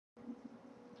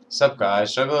Sup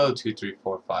guys,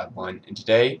 Struggle23451, and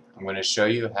today I'm going to show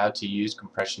you how to use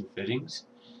compression fittings.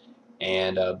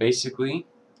 And basically,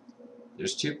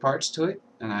 there's two parts to it,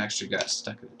 and I actually got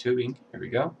stuck in the tubing. Here we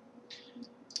go.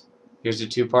 Here's the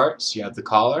two parts. You have the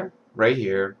collar right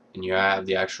here, and you have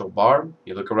the actual barb.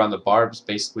 You look around the barb, it's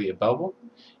basically a bevel.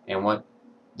 And what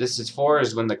this is for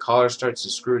is when the collar starts to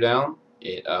screw down,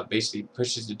 it basically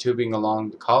pushes the tubing along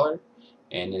the collar,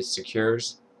 and it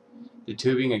secures the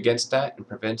tubing against that and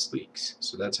prevents leaks.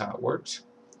 So that's how it works.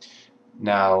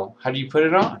 Now, how do you put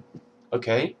it on?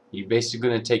 Okay, you're basically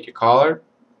going to take your collar,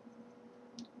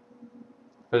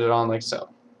 put it on like so.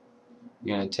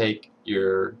 You're going to take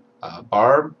your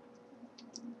barb,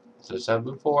 as I said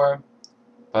before,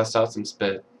 bust out some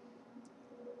spit.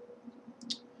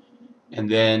 And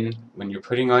then when you're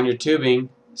putting on your tubing,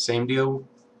 same deal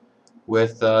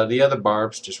with the other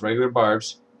barbs, just regular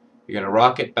barbs. You're going to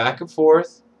rock it back and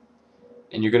forth,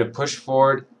 and you're going to push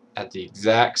forward at the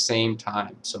exact same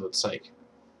time. So it's like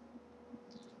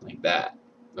that.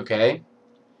 Okay?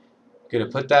 You're going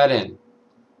to put that in.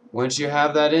 Once you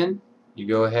have that in, you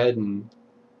go ahead and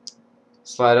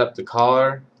slide up the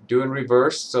collar, do in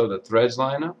reverse so the threads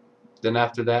line up. Then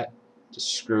after that,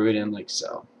 just screw it in like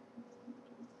so.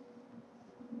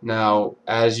 Now,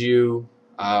 as you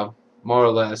more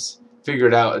or less figure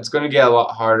it out, it's going to get a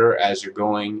lot harder as you're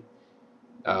going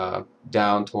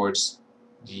down towards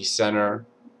the center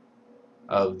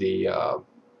of the I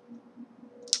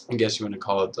guess you want to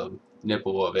call it the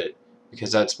nipple of it,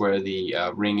 because that's where the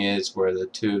ring is, where the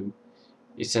tube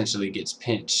essentially gets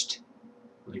pinched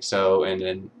like so, and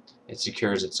then it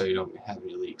secures it so you don't have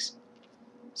any leaks.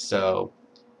 So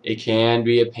it can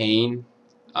be a pain.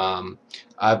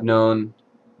 I've known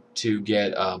to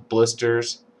get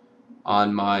blisters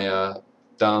on my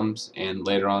thumbs, and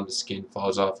later on the skin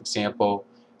falls off. Example,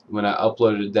 when I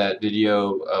uploaded that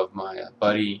video of my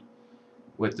buddy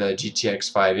with the GTX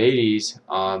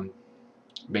 580s,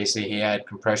 basically he had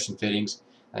compression fittings.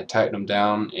 I tightened them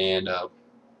down and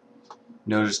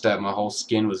noticed that my whole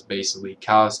skin was basically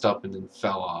calloused up and then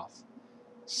fell off.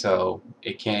 So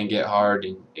it can get hard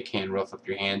and it can rough up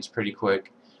your hands pretty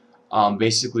quick.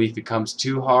 Basically, if it comes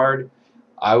too hard,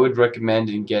 I would recommend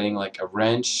in getting like a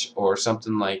wrench or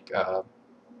something like I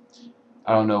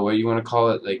don't know what you want to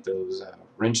call it, like those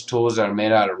wrench tools that are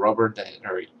made out of rubber that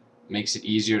makes it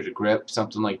easier to grip,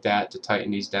 something like that to tighten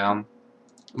these down.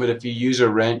 But if you use a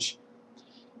wrench,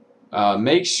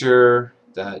 make sure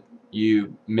that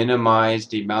you minimize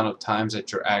the amount of times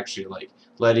that you're actually like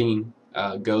letting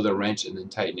go the wrench and then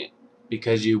tighten it,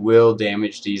 because you will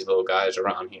damage these little guys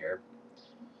around here,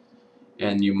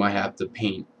 and you might have to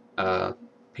paint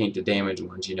the damaged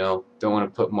ones. You know, don't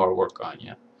want to put more work on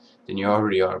you than you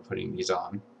already are putting these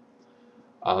on.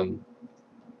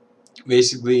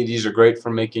 Basically, these are great for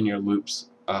making your loops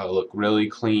look really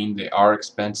clean. They are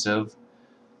expensive.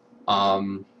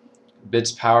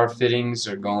 Bits Power fittings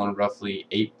are going roughly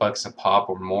 $8 a pop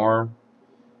or more.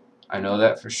 I know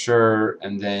that for sure.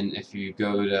 And then if you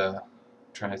go to,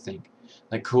 I'm trying to think,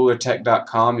 like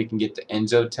coolertech.com, you can get the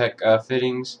EnzoTech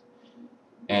fittings,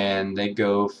 and they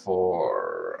go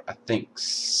for I think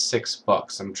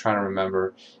 $6. I'm trying to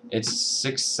remember. It's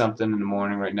 6 something in the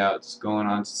morning right now. It's going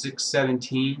on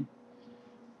 6:17.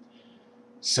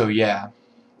 So yeah,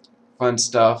 fun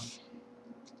stuff,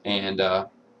 and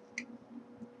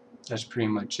that's pretty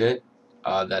much it.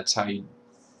 That's how you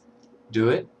do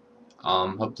it.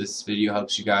 Hope this video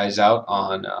helps you guys out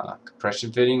on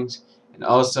compression fittings. And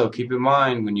also keep in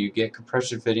mind, when you get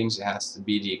compression fittings, it has to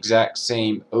be the exact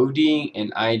same OD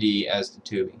and ID as the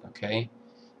tubing. Okay?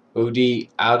 OD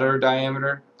outer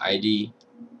diameter, ID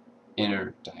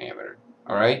inner diameter.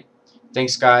 Alright?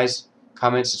 Thanks guys.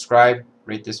 Comment, subscribe,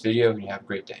 rate this video, and you have a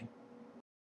great day.